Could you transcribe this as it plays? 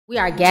We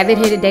are gathered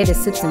here today to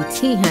sip some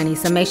tea, honey,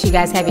 so make sure you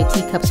guys have your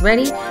teacups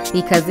ready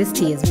because this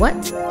tea is what?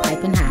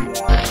 Piping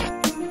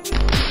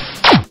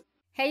hot.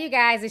 Hey, you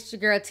guys, it's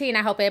your girl T, and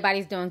I hope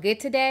everybody's doing good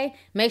today.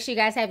 Make sure you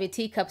guys have your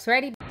teacups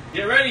ready.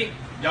 Get ready.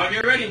 Y'all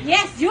get ready.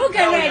 Yes, you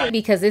get ready.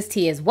 Because this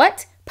tea is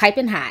what?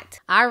 Piping hot.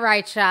 All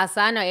right, y'all. So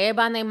I know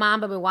everybody and their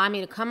mom been wanting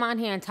me to come on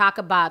here and talk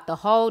about the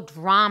whole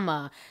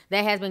drama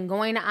that has been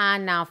going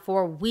on now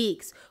for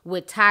weeks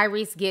with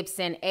Tyrese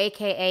Gibson,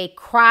 a.k.a.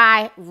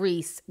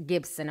 Tyrese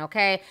Gibson,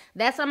 okay?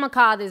 That's what I'm going to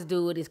call this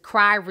dude, is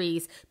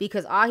Tyrese,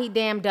 because all he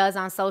damn does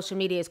on social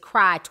media is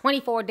cry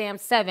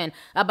 24/7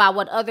 about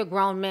what other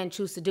grown men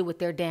choose to do with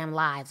their damn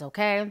lives,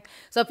 okay?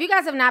 So if you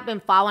guys have not been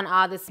following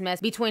all this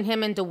mess between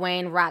him and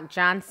Dwayne Rock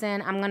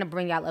Johnson, I'm going to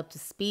bring y'all up to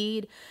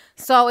speed.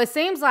 So it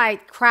seems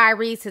like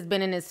Tyrese has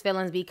been in his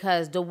feelings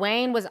because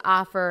Dwayne was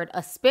offered a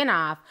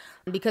spinoff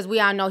because we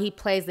all know he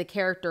plays the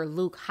character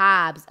Luke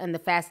Hobbs in the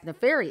Fast and the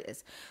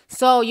Furious.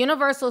 So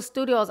Universal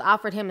Studios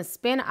offered him a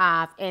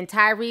spinoff and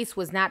Tyrese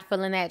was not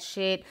feeling that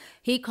shit.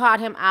 He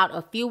called him out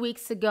a few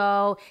weeks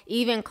ago,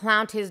 even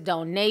clowned his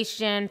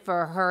donation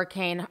for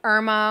Hurricane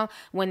Irma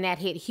when that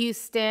hit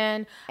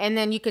Houston. And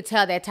then you could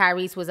tell that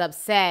Tyrese was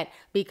upset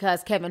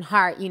because Kevin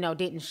Hart,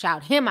 didn't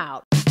shout him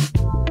out.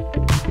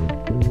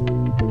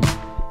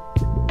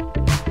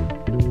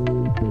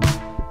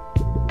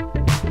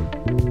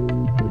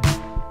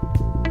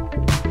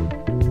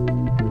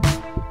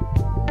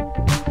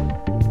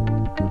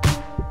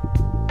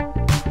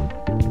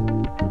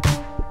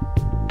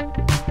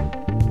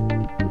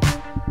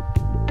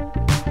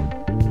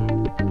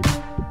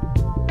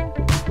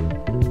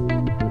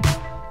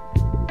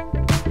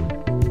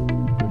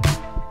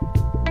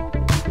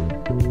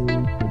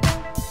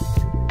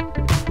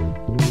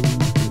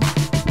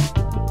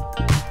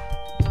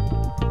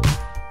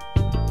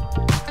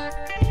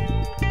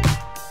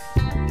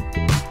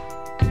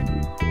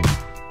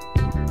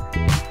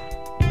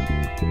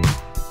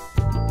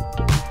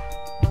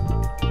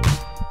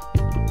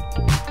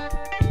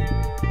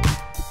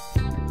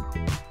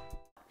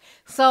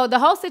 So the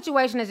whole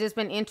situation has just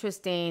been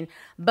interesting,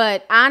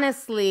 but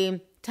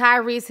honestly,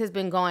 Tyrese has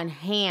been going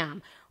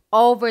ham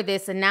over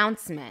this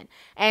announcement.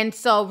 And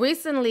so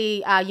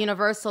recently,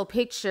 Universal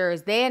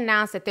Pictures, they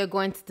announced that they're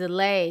going to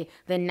delay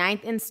the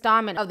 9th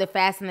installment of the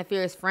Fast and the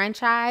Furious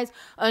franchise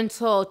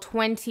until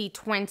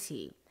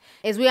 2020.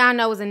 As we all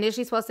know, it was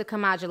initially supposed to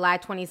come out July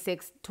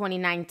 26,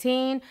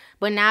 2019,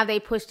 but now they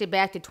pushed it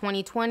back to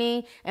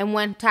 2020. And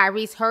when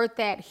Tyrese heard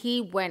that,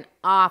 he went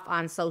off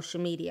on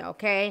social media,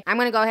 okay? I'm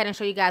going to go ahead and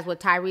show you guys what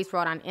Tyrese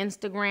wrote on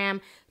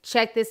Instagram.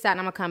 Check this out, and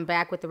I'm going to come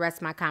back with the rest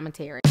of my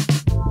commentary.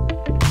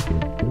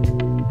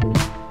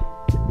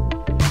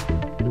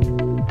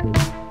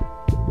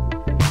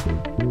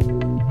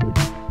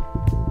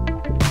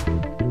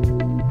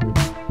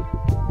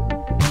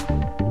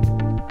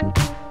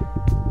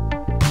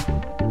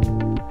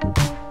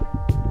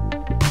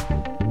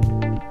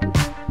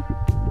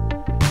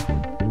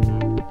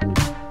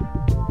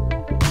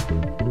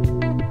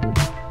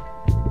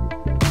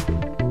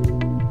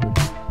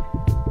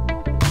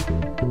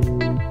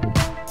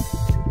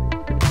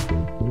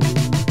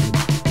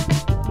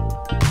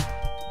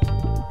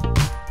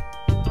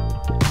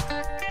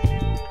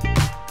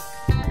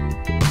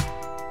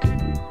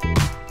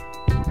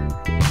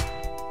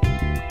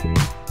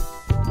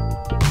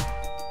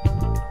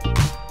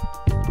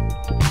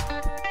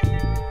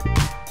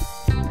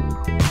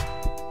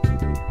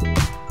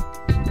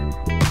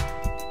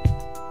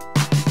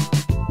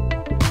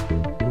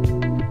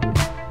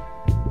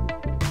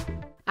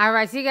 All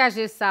right, so you guys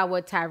just saw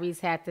what Tyrese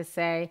had to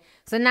say.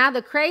 So now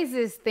the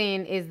craziest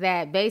thing is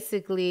that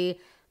basically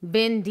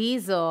Vin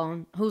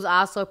Diesel, who's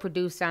also a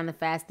producer on the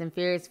Fast and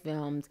Furious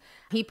films,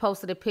 he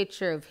posted a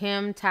picture of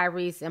him,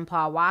 Tyrese, and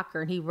Paul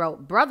Walker, and he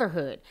wrote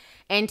Brotherhood.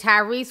 And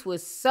Tyrese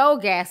was so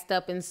gassed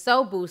up and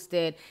so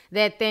boosted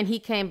that then he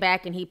came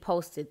back and he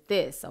posted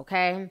this,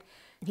 okay?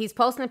 He's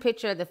posting a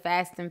picture of the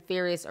Fast and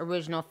Furious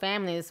original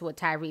family. This is what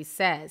Tyrese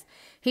says.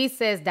 He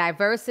says,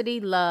 diversity,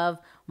 love,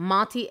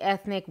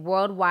 multi-ethnic,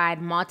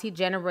 worldwide,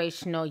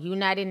 multi-generational,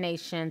 United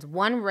Nations,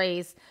 one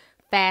race,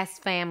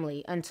 fast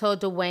family, until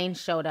Dwayne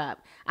showed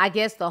up. I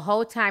guess the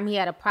whole time he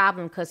had a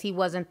problem because he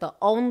wasn't the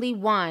only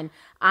one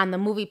on the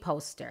movie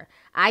poster.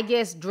 I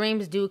guess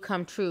dreams do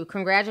come true.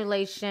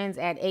 Congratulations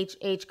at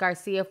HH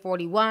Garcia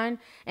 41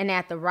 and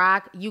at The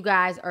Rock. You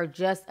guys are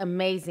just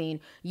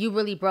amazing. You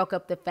really broke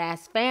up the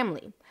Fast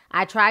family.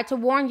 I tried to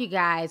warn you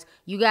guys.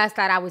 You guys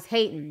thought I was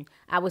hating.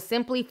 I was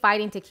simply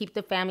fighting to keep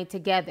the family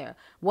together.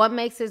 What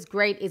makes us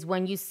great is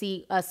when you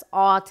see us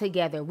all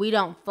together. We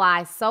don't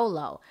fly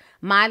solo.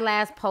 My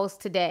last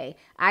post today,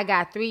 I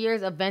got 3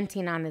 years of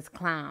venting on this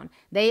clown.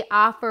 They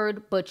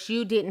offered, but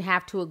you didn't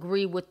have to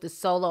agree with the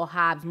Solo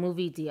Hobbs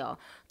movie deal.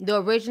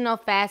 The original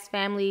Fast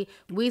family,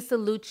 we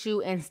salute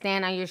you and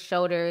stand on your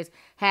shoulders.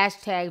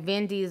 Hashtag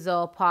Vin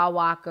Diesel, Paul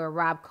Walker,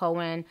 Rob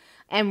Cohen,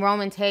 and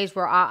Roman Tage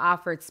were all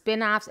offered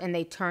spinoffs and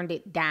they turned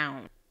it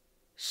down.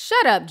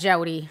 Shut up,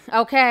 Jody,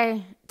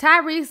 okay?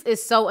 Tyrese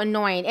is so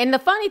annoying. And the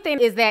funny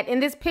thing is that in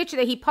this picture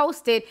that he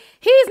posted,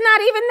 he's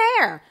not even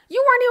there.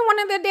 You weren't even one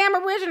of the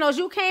damn originals.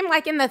 You came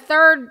like in the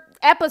third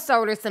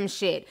episode or some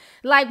shit.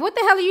 Like, what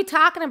the hell are you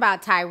talking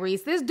about,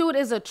 Tyrese? This dude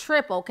is a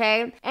trip,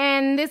 okay?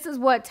 And this is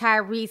what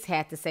Tyrese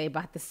had to say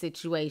about the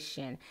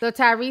situation. So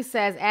Tyrese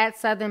says, at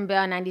Southern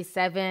Belle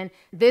 97,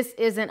 this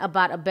isn't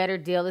about a better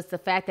deal. It's the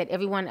fact that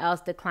everyone else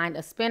declined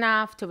a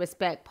spinoff to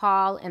respect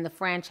Paul and the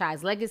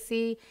franchise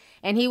legacy.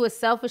 And he was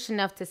selfish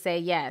enough to say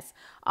yes.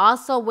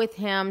 Also, with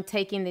him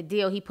taking the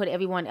deal, he put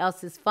everyone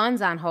else's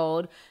funds on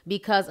hold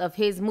because of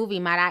his movie,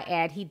 might I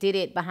add. He did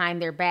it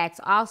behind their backs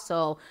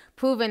also,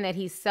 proving that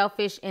he's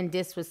selfish and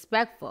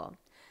disrespectful.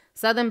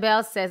 Southern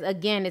Belle says,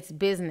 again, it's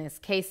business,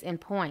 case in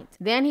point.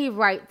 Then he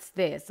writes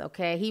this,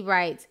 okay? He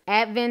writes,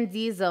 at Vin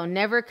Diesel,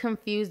 never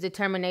confuse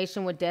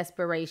determination with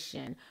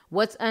desperation.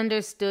 What's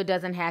understood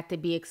doesn't have to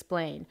be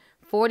explained.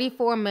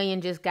 44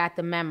 million just got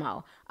the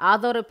memo.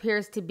 Although it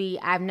appears to be,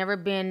 I've never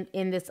been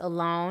in this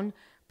alone.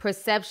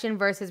 Perception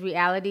versus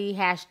reality,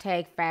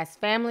 hashtag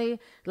fast family.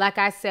 Like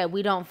I said,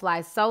 we don't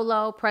fly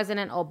solo.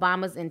 President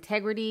Obama's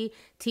integrity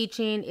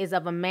teaching is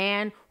of a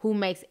man who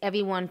makes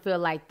everyone feel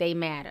like they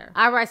matter.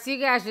 All right, so you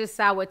guys just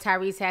saw what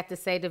Tyrese had to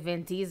say to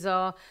Vin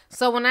Diesel.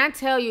 So when I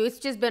tell you, it's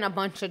just been a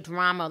bunch of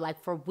drama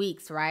like for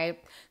weeks,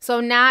 right?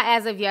 So now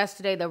as of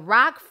yesterday, The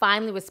Rock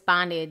finally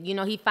responded. You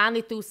know, he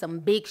finally threw some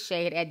big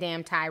shade at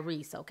damn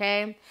Tyrese,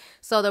 okay?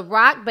 So The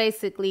Rock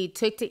basically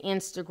took to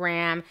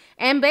Instagram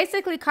and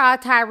basically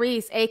called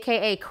Tyrese,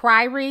 aka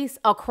Cryreese,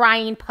 a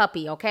crying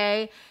puppy,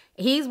 okay?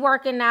 He's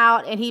working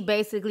out and he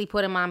basically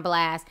put him on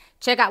blast.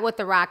 Check out what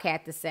The Rock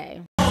had to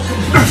say.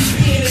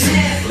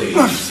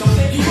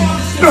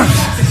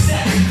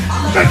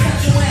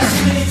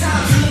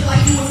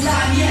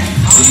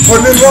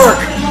 Putting in work.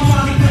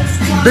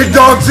 Big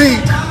dogs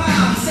eat.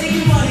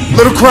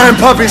 Little crying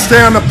puppies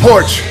stay on the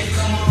porch.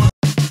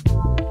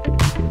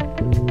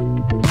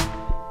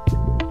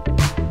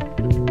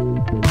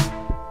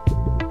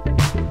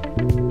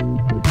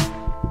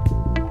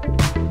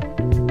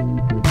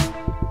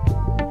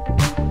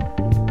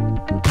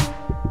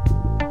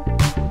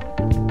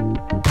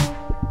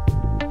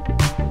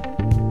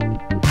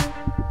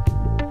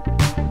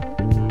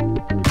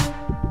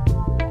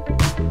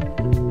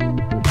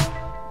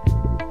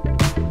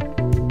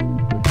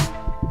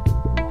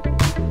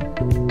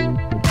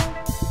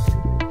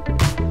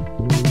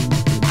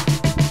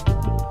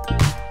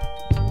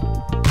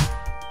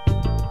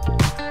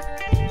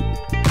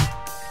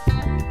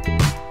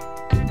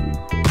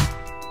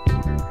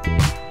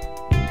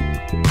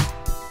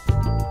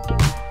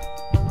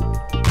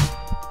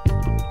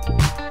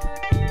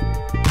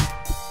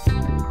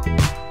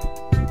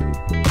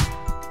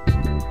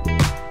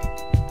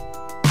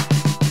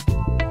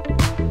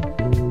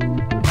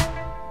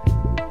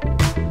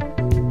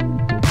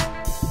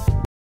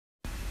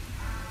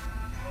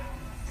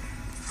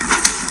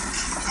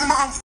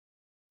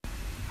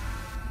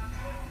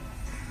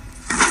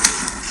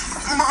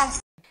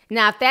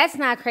 Now, if that's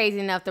not crazy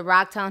enough, The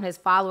Rock telling his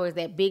followers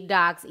that big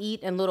dogs eat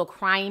and little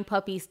crying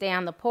puppies stay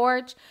on the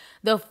porch,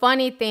 the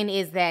funny thing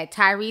is that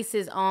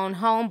Tyrese's own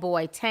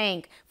homeboy,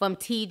 Tank, from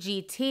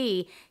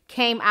TGT,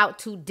 came out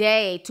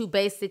today to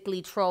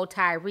basically troll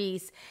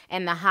Tyrese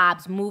and the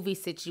Hobbs movie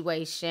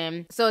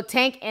situation. So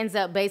Tank ends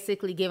up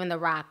basically giving The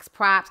Rock's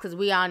props because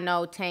we all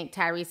know Tank,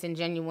 Tyrese, and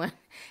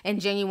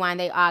Genuine,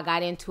 they all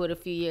got into it a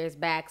few years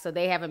back, so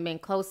they haven't been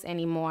close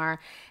anymore.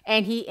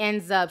 And he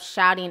ends up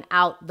shouting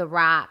out The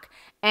Rock.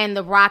 And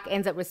The Rock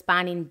ends up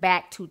responding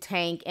back to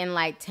Tank, and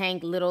like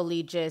Tank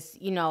literally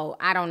just, you know,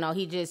 I don't know,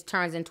 he just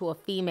turns into a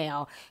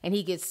female and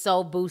he gets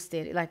so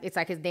boosted. Like it's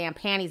like his damn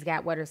panties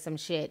got wet or some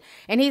shit.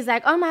 And he's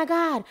like, oh my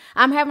God,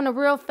 I'm having a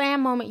real fan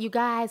moment, you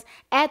guys.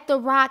 At The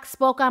Rock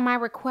spoke on my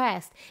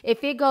request.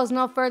 If it goes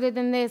no further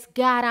than this,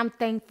 God, I'm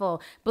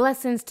thankful.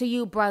 Blessings to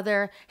you,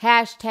 brother.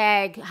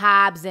 Hashtag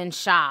Hobbs and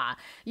Shaw.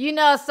 You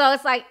know, so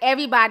it's like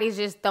everybody's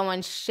just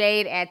throwing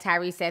shade at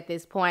Tyrese at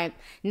this point.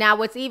 Now,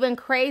 what's even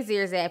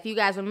crazier is that if you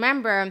guys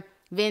remember,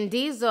 Vin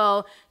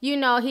Diesel, you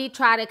know, he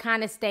tried to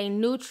kind of stay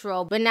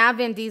neutral, but now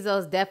Vin Diesel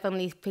is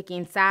definitely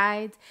picking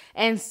sides.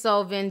 And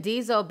so Vin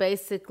Diesel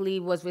basically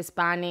was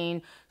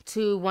responding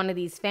to one of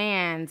these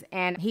fans,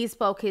 and he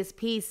spoke his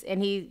piece,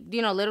 and he,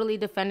 you know, literally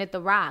defended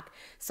The Rock.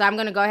 So I'm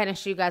going to go ahead and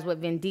show you guys what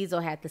Vin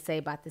Diesel had to say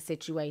about the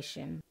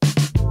situation.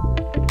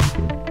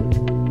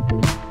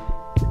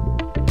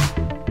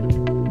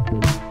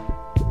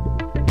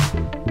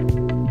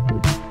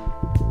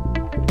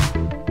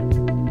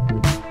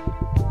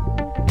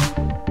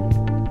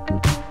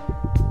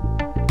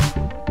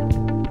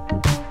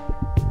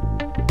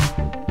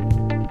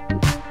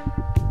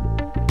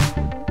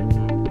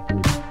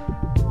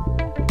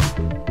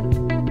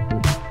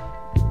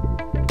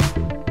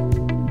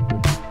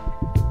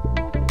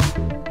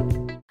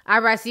 All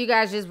right, so you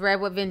guys just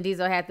read what Vin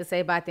Diesel had to say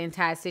about the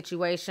entire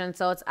situation.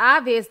 So it's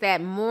obvious that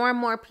more and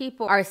more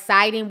people are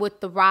siding with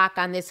The Rock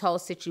on this whole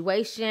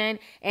situation.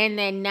 And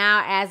then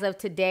now, as of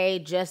today,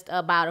 just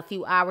about a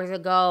few hours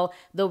ago,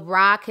 The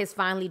Rock has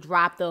finally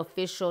dropped the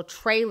official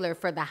trailer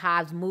for the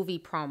Hobbs movie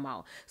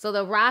promo. So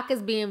The Rock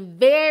is being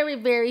very,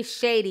 very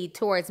shady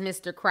towards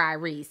Mr.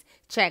 Tyrese.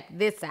 Check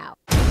this out.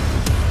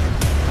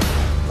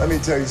 Let me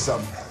tell you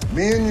something.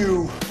 Me and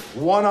you,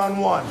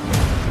 one-on-one.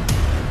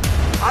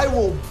 I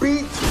will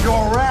beat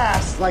your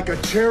ass like a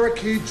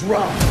Cherokee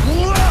drum.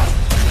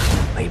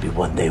 Maybe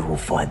one day we'll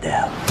find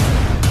out.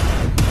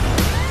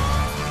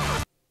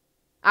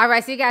 All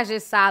right, so you guys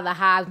just saw the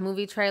Hobbs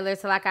movie trailer.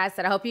 So like I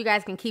said, I hope you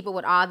guys can keep up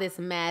with all this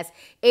mess.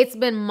 It's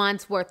been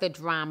months worth of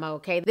drama,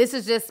 okay? This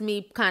is just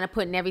me kind of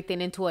putting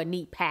everything into a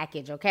neat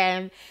package,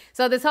 okay?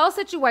 So this whole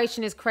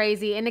situation is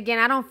crazy. And again,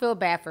 I don't feel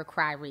bad for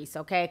Tyrese,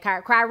 okay?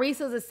 Tyrese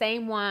is the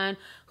same one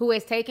who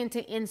has taken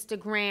to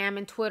Instagram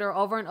and Twitter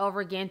over and over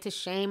again to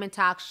shame and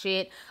talk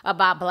shit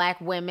about black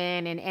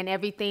women and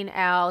everything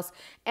else.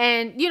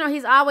 And, you know,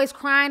 he's always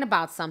crying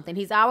about something.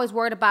 He's always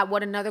worried about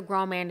what another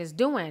grown man is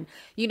doing.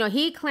 You know,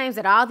 he claims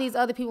that all these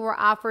other people were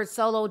offered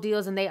solo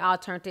deals and they all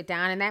turned it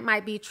down. And that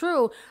might be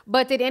true.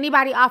 But did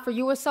anybody offer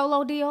you a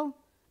solo deal?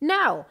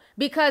 No,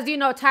 because, you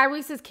know,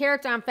 Tyrese's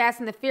character on Fast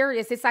and the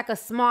Furious, it's like a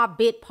small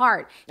bit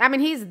part. I mean,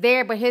 he's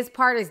there, but his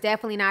part is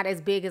definitely not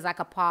as big as like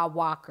a Paul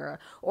Walker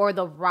or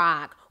The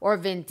Rock or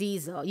Vin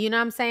Diesel. You know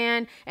what I'm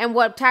saying? And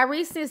what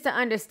Tyrese needs to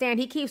understand,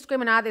 he keeps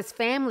screaming all this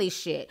family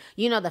shit.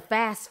 You know, the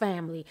Fast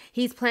family.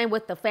 He's playing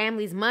with the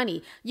family's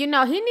money. You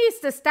know, he needs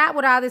to stop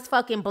with all this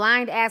fucking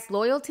blind ass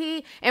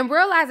loyalty and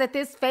realize that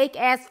this fake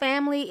ass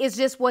family is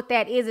just what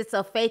that is. It's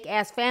a fake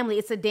ass family.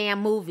 It's a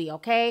damn movie,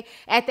 okay?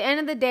 At the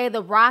end of the day,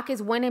 The Rock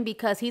is winning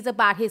because he's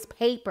about his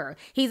paper.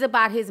 He's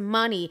about his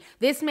money.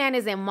 This man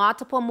is in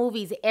multiple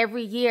movies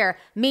every year.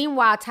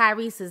 Meanwhile,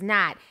 Tyrese is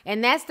not.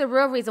 And that's the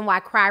real reason why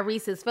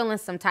Tyrese is feeling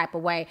some type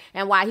of way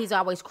and why he's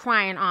always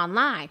crying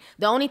online.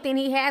 The only thing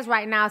he has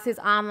right now is his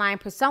online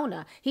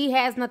persona. He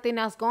has nothing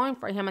else going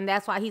for him, and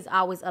that's why he's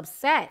always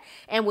upset.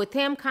 And with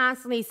him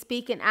constantly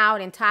speaking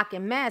out and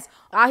talking mess,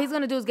 all he's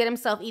going to do is get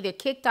himself either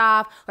kicked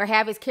off or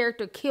have his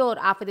character killed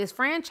off of this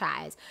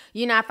franchise.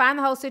 You know, I find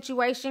the whole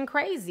situation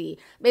crazy.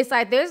 It's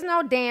like there's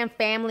no damn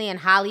family in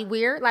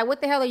Hollywood. Like,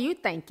 what the hell are you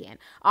thinking?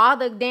 All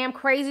the damn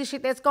crazy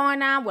shit that's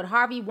going on with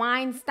Harvey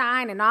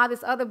Weinstein and all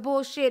this other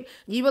bullshit.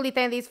 You really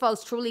think these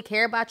folks truly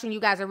care about you and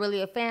you guys are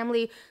really a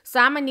family? So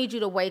I'm gonna need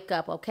you to wake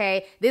up,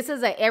 okay? This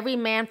is a every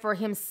man for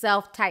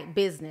himself type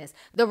business.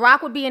 The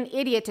Rock would be an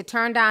idiot to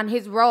turn down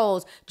his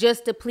roles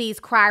just to please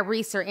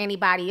Tyrese or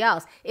anybody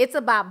else. It's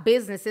about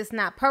business. It's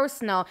not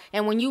personal.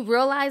 And when you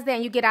realize that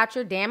and you get out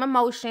your damn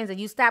emotions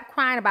and you stop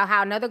crying about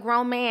how another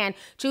grown man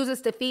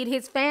chooses to feed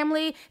his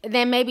family,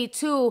 then maybe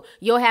too,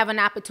 you'll have an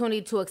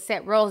opportunity to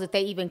accept roles if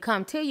they even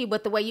come to you.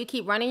 But the way you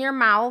keep running your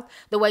mouth,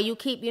 the way you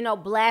keep, you know,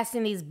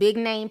 blasting these big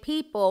name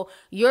people,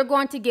 you're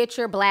going to get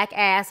your black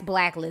ass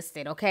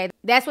blacklisted, okay?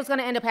 That's what's going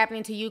to end up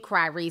happening to you,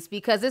 Tyrese,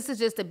 because this is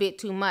just a bit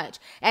too much.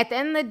 At the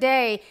end of the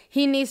day,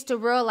 he needs to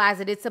realize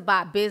that it's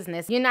about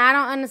business. You know, I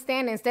don't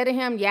understand. Instead of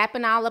him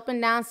yapping all up and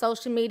down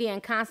social media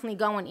and constantly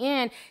going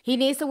in, he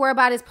needs to worry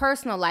about his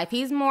personal life.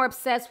 He's more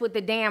obsessed with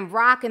the damn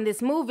Rock in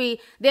this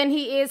movie than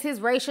he is his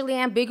racially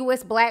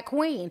ambiguous black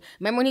queen.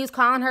 Remember when he was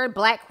calling her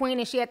black queen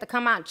and she had to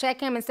come out and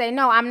check him and say,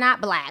 no, I'm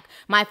not black.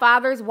 My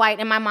father's white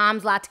and my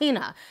mom's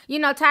Latina. You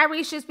know,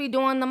 Tyrese should be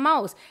doing the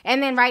most.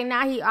 And then right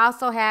now he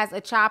also has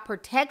a child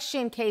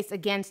protection case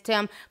against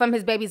him from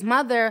his baby's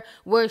mother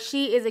where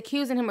she is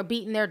accusing him of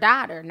beating their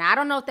daughter. Now, I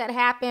don't know if that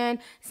happened.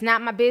 It's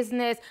not my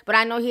business, but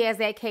I know he has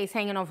that case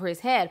hanging over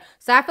his head.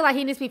 So I feel like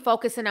he needs to be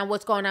focusing on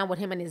what's going on with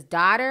him and his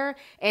daughter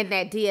and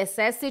that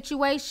DSS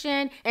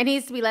situation. And he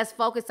needs to be less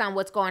focused on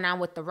what's going on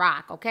with The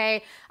Rock,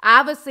 okay?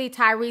 Obviously,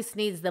 Tyrese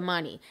needs the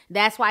money.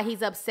 That's why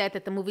he's upset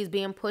that the movie's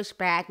being pushed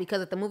back,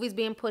 because if the movie's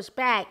being pushed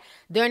back,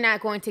 they're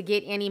not going to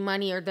get any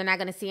money or they're not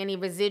going to see any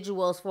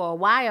residuals for a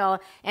while.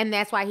 And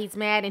that's why he's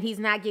mad, and he's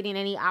not getting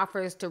any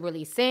offers to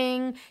really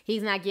sing.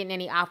 He's not getting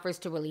any offers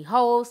to really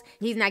host.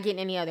 He's not getting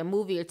any other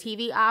movie or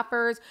TV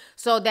offers.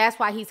 So that's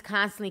why he's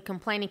constantly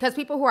complaining, because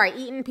people who are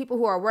eating, people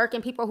who are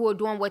working, people who are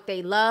doing what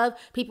they love,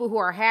 people who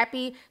are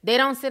happy, they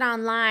don't sit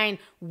online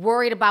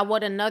worried about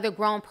what another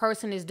grown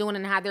person is doing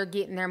and how they're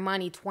getting their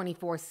money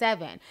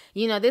 24/7.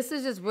 You know, this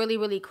is just really,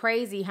 really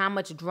crazy how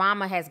much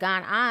drama has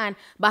gone on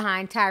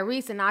behind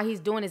Tyrese, and all he's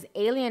doing is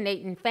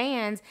alienating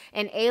fans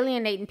and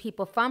alienating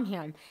people from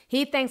him.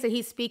 He thinks that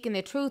he's speaking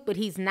the truth, but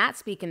he's not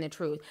speaking the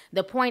truth.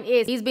 The point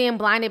is, he's being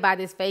blinded by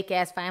this fake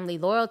ass family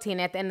loyalty,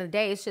 and at the end of the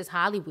day, it's just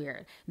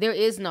Hollywood. There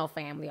is no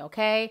family,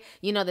 okay?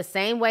 You know, the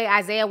same way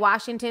Isaiah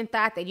Washington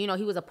thought that, you know,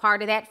 he was a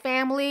part of that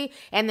family,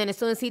 and then as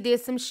soon as he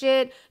did some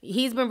shit,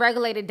 he's been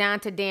regulated down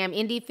to damn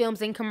indie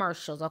films and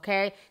commercials,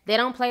 okay? They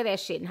don't play that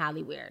shit in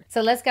Hollywood.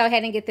 So let's go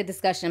ahead and get the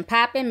discussion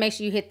popping. Make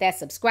sure you hit that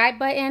subscribe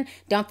button.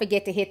 Don't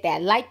forget to hit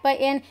that like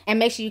button, and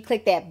make sure you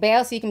click that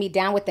bell so you can be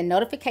down with the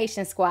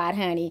notification squad,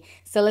 honey.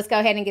 So let's go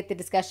ahead and get the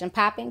discussion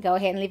popping. Go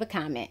ahead and leave a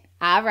comment.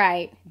 All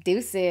right,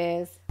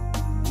 deuces.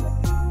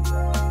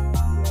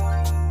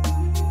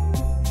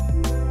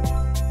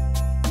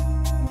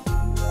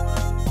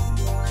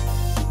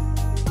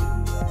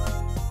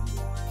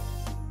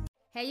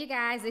 Hey you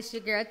guys, it's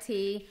your girl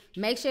T.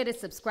 Make sure to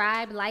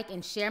subscribe, like,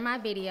 and share my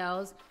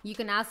videos. You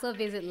can also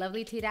visit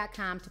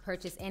Lovelyti.com to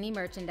purchase any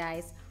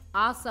merchandise.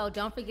 Also,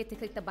 don't forget to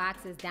click the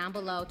boxes down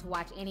below to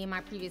watch any of my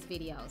previous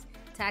videos.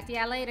 Talk to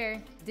y'all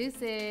later.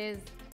 Deuces.